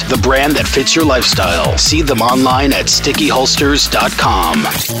Holsters, the brand that fits your lifestyle. See them online at stickyholsters.com.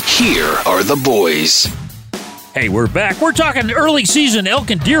 Here are the boys. Hey, we're back. We're talking early season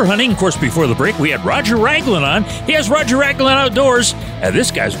elk and deer hunting. Of course, before the break, we had Roger Ragland on. He has Roger Ragland Outdoors.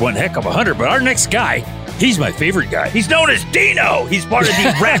 This guy's one heck of a hunter, but our next guy, he's my favorite guy. He's known as Dino. He's part of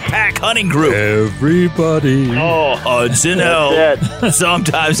the Rat Pack hunting group. Everybody. Oh, Hudson Elk.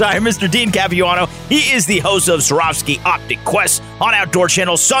 Sometimes. I'm Mr. Dean Capuano. He is the host of Swarovski Optic Quest on Outdoor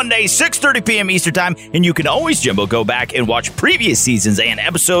Channel, Sunday, 6:30 p.m. Eastern Time. And you can always, Jimbo, go back and watch previous seasons and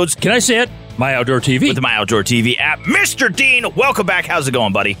episodes. Can I say it? My Outdoor TV. With the My Outdoor TV app. Mr. Dean, welcome back. How's it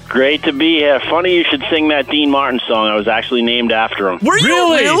going, buddy? Great to be here. Funny you should sing that Dean Martin song. I was actually named after him. Were you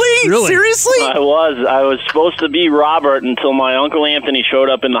really? Seriously? I was supposed to be Robert until my Uncle Anthony showed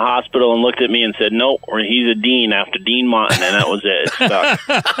up in the hospital and looked at me and said, nope, he's a Dean after Dean Martin, and that was it. It stuck.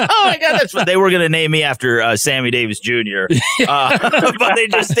 Oh, my God. That's what they were going to name me after Sammy Davis Jr., but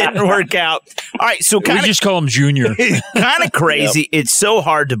it just didn't work out. All right, so we just call him Junior. Kind of crazy. Yep. It's so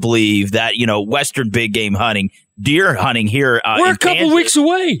hard to believe that, Western big game hunting, deer hunting here. We're a couple weeks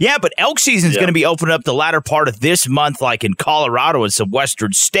away. Yeah, but elk season is going to be opening up the latter part of this month, like in Colorado and some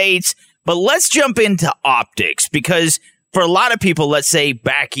Western states. But let's jump into optics, because for a lot of people, let's say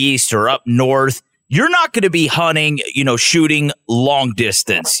back east or up north, you're not going to be hunting, shooting long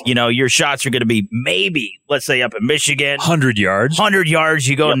distance. Your shots are going to be maybe, let's say up in Michigan, 100 yards. 100 yards.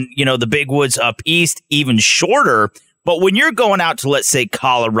 You go in, the big woods up east, even shorter. But when you're going out to, let's say,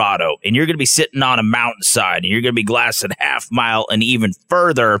 Colorado, and you're going to be sitting on a mountainside, and you're going to be glassing half mile and even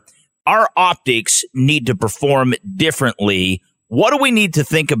further, our optics need to perform differently. What do we need to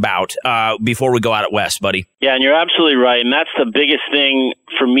think about before we go out at west, buddy? Yeah, and you're absolutely right. And that's the biggest thing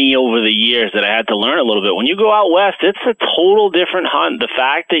for me over the years that I had to learn a little bit. When you go out west, it's a total different hunt. The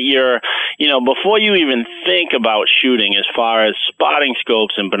fact that you're, before you even think about shooting, as far as spotting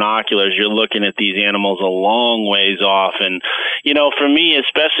scopes and binoculars, you're looking at these animals a long ways off. And, for me,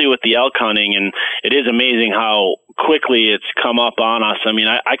 especially with the elk hunting, and it is amazing how quickly it's come up on us. I mean,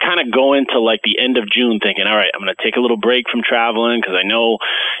 I kind of go into like the end of June thinking, all right, I'm going to take a little break from traveling because I know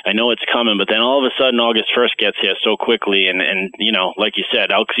it's coming. But then all of a sudden, August 1st gets here so quickly. And like you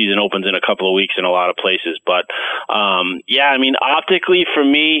said, elk season opens in a couple of weeks in a lot of places. But, optically for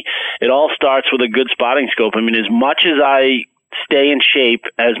me, it all starts with a good spotting scope. I mean, as much as I stay in shape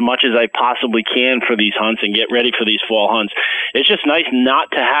as much as I possibly can for these hunts and get ready for these fall hunts, it's just nice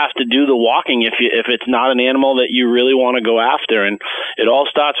not to have to do the walking if it's not an animal that you really want to go after. And it all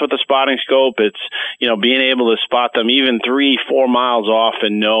starts with the spotting scope. It's, being able to spot them even 3-4 miles off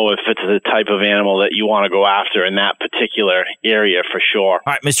and know if it's the type of animal that you want to go after in that particular area for sure.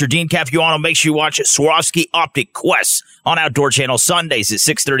 All right, Mr. Dean Capuano, make sure you watch Swarovski Optic Quest on Outdoor Channel Sundays at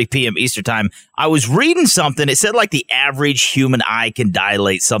 6:30 p.m. Eastern Time. I was reading something. It said like the average human eye can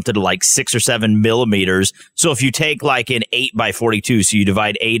dilate something to like 6 or 7 millimeters. So if you take like an 8x42, so you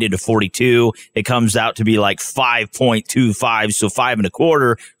divide 8 into 42, it comes out to be like 5.25, so 5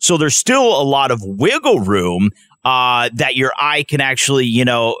 1/4. So there's still a lot of wiggle room that your eye can actually,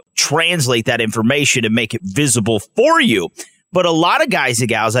 translate that information and make it visible for you. But a lot of guys and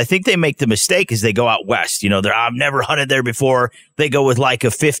gals, I think they make the mistake as they go out west. I've never hunted there before. They go with like a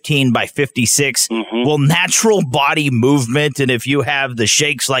 15x56. Mm-hmm. Well, natural body movement, and if you have the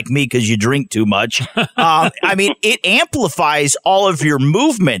shakes like me because you drink too much, it amplifies all of your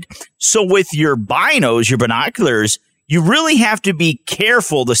movement. So with your binos, your binoculars, you really have to be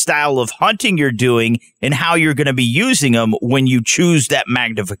careful the style of hunting you're doing and how you're going to be using them when you choose that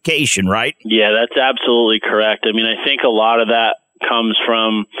magnification, right? Yeah, that's absolutely correct. I mean, I think a lot of that comes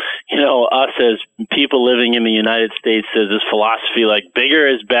from, us as people living in the United States. There's this philosophy like bigger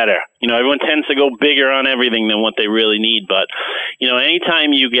is better. Everyone tends to go bigger on everything than what they really need. But,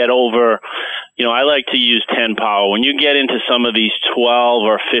 anytime you get over, I like to use 10 power. When you get into some of these 12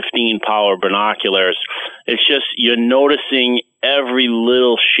 or 15 power binoculars, it's just you're noticing every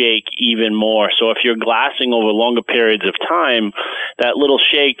little shake even more. So if you're glassing over longer periods of time, that little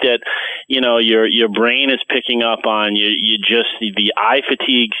shake that, your brain is picking up on, you just, the eye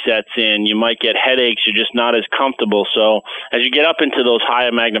fatigue sets in. You might get headaches. You're just not as comfortable. So as you get up into those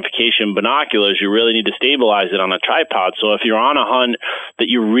higher magnification binoculars, you really need to stabilize it on a tripod. So if you're on a hunt that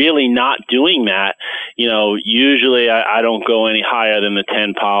you're really not doing that, usually I don't go any higher than the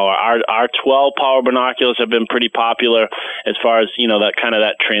 10 power. Our 12 power binoculars have been pretty popular as far as, that kind of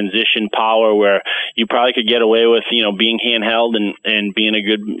that transition power where you probably could get away with, being handheld and being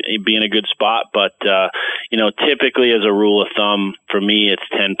a good spot. But, typically as a rule of thumb, for me, it's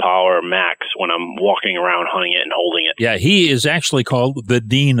 10 power max when I'm walking around hunting it and holding it. Yeah, he is actually called the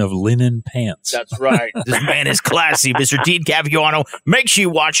Dean of Linen Pants. That's right. This man is classy. Mr. Dean Capuano. Make sure you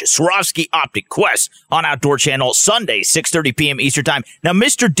watch Swarovski Optic Quest on Outdoor Channel Sunday, 6:30 p.m. Eastern Time. Now,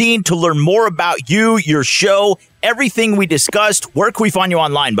 Mr. Dean, to learn more about you, your show, everything we discussed, where can we find you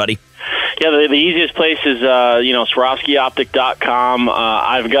online, buddy? Yeah, the easiest place is, SwarovskiOptic.com.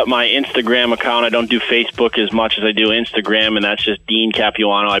 I've got my Instagram account. I don't do Facebook as much as I do Instagram, and that's just Dean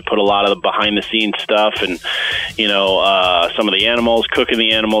Capuano. I put a lot of the behind-the-scenes stuff and, some of the animals, cooking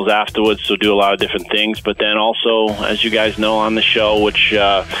the animals afterwards, so do a lot of different things. But then also, as you guys know, on the show, which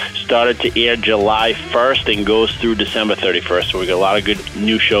started to air July 1st and goes through December 31st. So we got a lot of good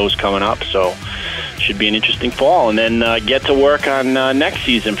new shows coming up, so should be an interesting fall. And then get to work on next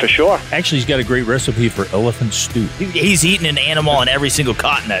season for sure. Actually, he's got a great recipe for elephant stew. He's eaten an animal on every single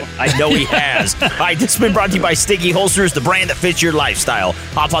continent. I know he has. All right, this has been brought to you by Sticky Holsters, the brand that fits your lifestyle.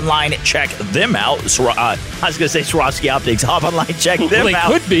 Hop online, check them out. I was going to say Swarovski Optics. Hop online, check them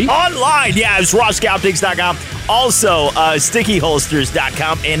out. Could be. Online, yeah, SwarovskiOptics.com. Also,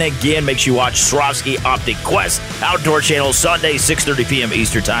 StickyHolsters.com. And again, make sure you watch Swarovski Optic Quest, Outdoor Channel, Sunday, 6:30 p.m.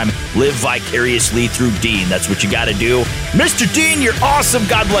 Eastern Time. Live vicariously through Dean. That's what you got to do. Mr. Dean, you're awesome.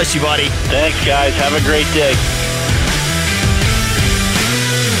 God bless you, buddy. Thanks, guys. Have a great day.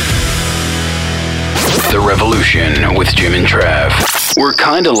 The Revolution with Jim and Trav. We're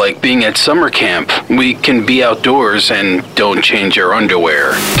kind of like being at summer camp. We can be outdoors and don't change our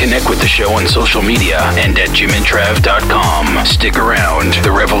underwear. Connect with the show on social media and at jimandtrav.com. Stick around.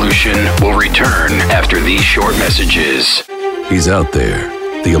 The Revolution will return after these short messages. He's out there,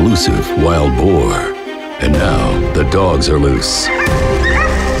 the elusive wild boar. And now the dogs are loose.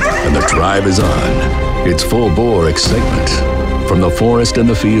 And the drive is on. It's full bore excitement. From the forest and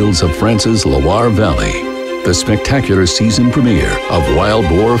the fields of France's Loire Valley, the spectacular season premiere of Wild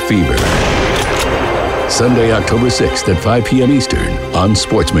Boar Fever. Sunday, October 6th at 5 p.m. Eastern on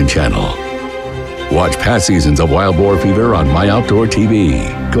Sportsman Channel. Watch past seasons of Wild Boar Fever on My Outdoor TV.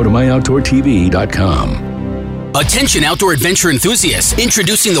 Go to myoutdoortv.com. Attention outdoor adventure enthusiasts,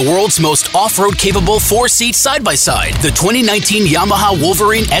 introducing the world's most off-road capable 4-seat side-by-side, the 2019 Yamaha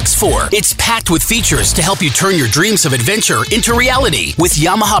Wolverine X4. It's packed with features to help you turn your dreams of adventure into reality with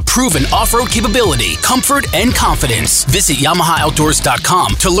Yamaha proven off-road capability, comfort, and confidence. Visit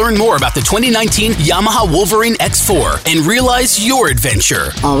YamahaOutdoors.com to learn more about the 2019 Yamaha Wolverine X4 and realize your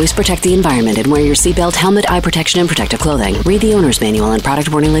adventure. Always protect the environment and wear your seatbelt, helmet, eye protection, and protective clothing. Read the owner's manual and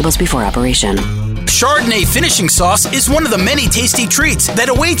product warning labels before operation. Chardonnay finishing sauce is one of the many tasty treats that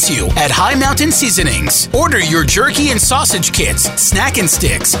awaits you at High Mountain Seasonings. Order your jerky and sausage kits, snack and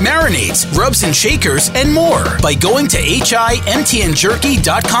sticks, marinades, rubs and shakers, and more by going to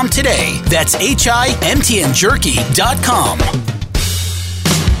HIMTNJerky.com today. That's HIMTNJerky.com.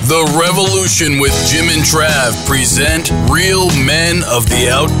 The Revolution with Jim and Trav present Real Men of the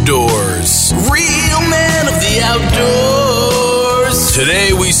Outdoors. Real Men of the Outdoors.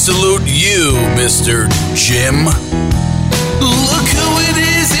 Today we salute you, Mr. Jim. Look who it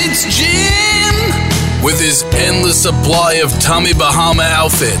is, it's Jim! With his endless supply of Tommy Bahama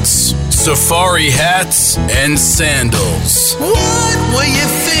outfits, safari hats, and sandals. What were you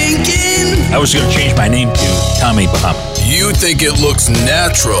thinking? I was going to change my name to Tommy Bahama. You think it looks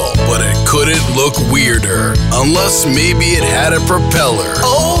natural, but it couldn't look weirder. Unless maybe it had a propeller.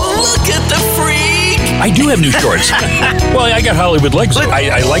 Oh, look at the freak! I do have new shorts. Well, I got Hollywood legs.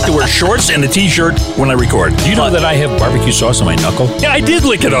 I like to wear shorts and a t-shirt when I record. Do you know that I have barbecue sauce on my knuckle? Yeah, I did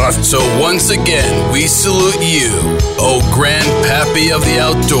lick it off. So once again, we salute you, oh grandpappy of the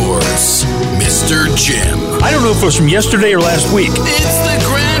outdoors, Mr. Jim. I don't know if it was from yesterday or last week. It's the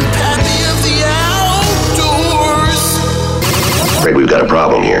grandpappy of the outdoors. Afraid we've got a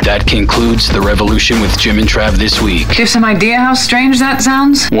problem here. That concludes The Revolution with Jim and Trav this week. Do you have some idea how strange that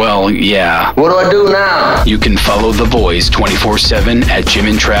sounds? Well, yeah. What do I do now? You can follow the boys 24/7 at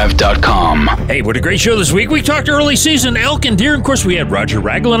jimandtrav.com. Hey, what a great show this week. We talked early season elk and deer. Of course, we had Roger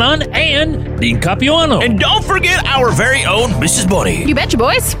Raglan on and Dean Capuano. And don't forget our very own Mrs. Bunny. You betcha,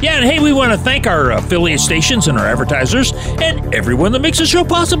 boys. Yeah, and hey, we want to thank our affiliate stations and our advertisers and everyone that makes the show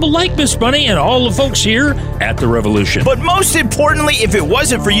possible, like Miss Bunny and all the folks here at The Revolution. But most importantly, importantly, if it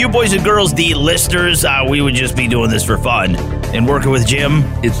wasn't for you boys and girls, the listeners, we would just be doing this for fun. And working with Jim,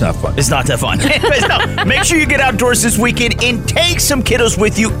 it's not fun. It's not that fun. No, make sure you get outdoors this weekend and take some kiddos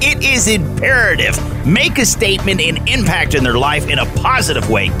with you. It is imperative. Make a statement and impact in their life in a positive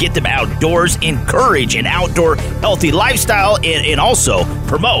way. Get them outdoors, encourage an outdoor healthy lifestyle, and also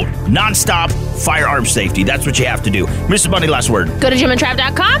promote nonstop firearm safety. That's what you have to do. Mr. Bunny, last word. Go to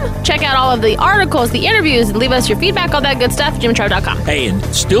jimandtrav.com. Check out all of the articles, the interviews, leave us your feedback, all that good stuff. jimandtrav.com. Hey, and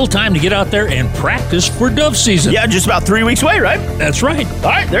still time to get out there and practice for dove season. Yeah, just about 3 weeks away, right? That's right. All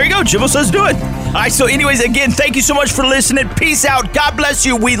right, there you go. Jimbo says do it. All right, so anyways, again, thank you so much for listening. Peace out. God bless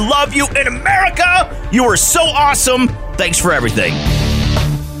you. We love you. In America, you are so awesome. Thanks for everything.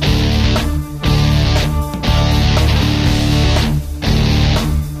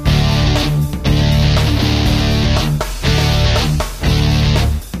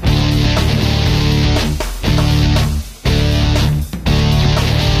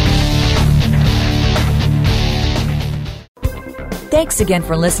 Thanks again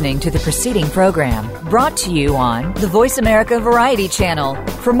for listening to the preceding program, brought to you on the Voice America Variety Channel.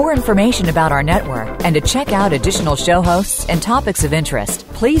 For more information about our network and to check out additional show hosts and topics of interest,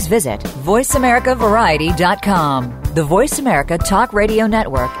 please visit voiceamericavariety.com. The Voice America Talk Radio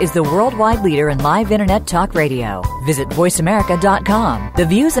Network is the worldwide leader in live Internet talk radio. Visit voiceamerica.com. The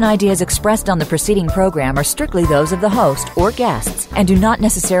views and ideas expressed on the preceding program are strictly those of the host or guests and do not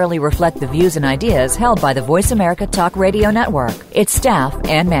necessarily reflect the views and ideas held by the Voice America Talk Radio Network, its staff,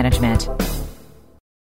 and management.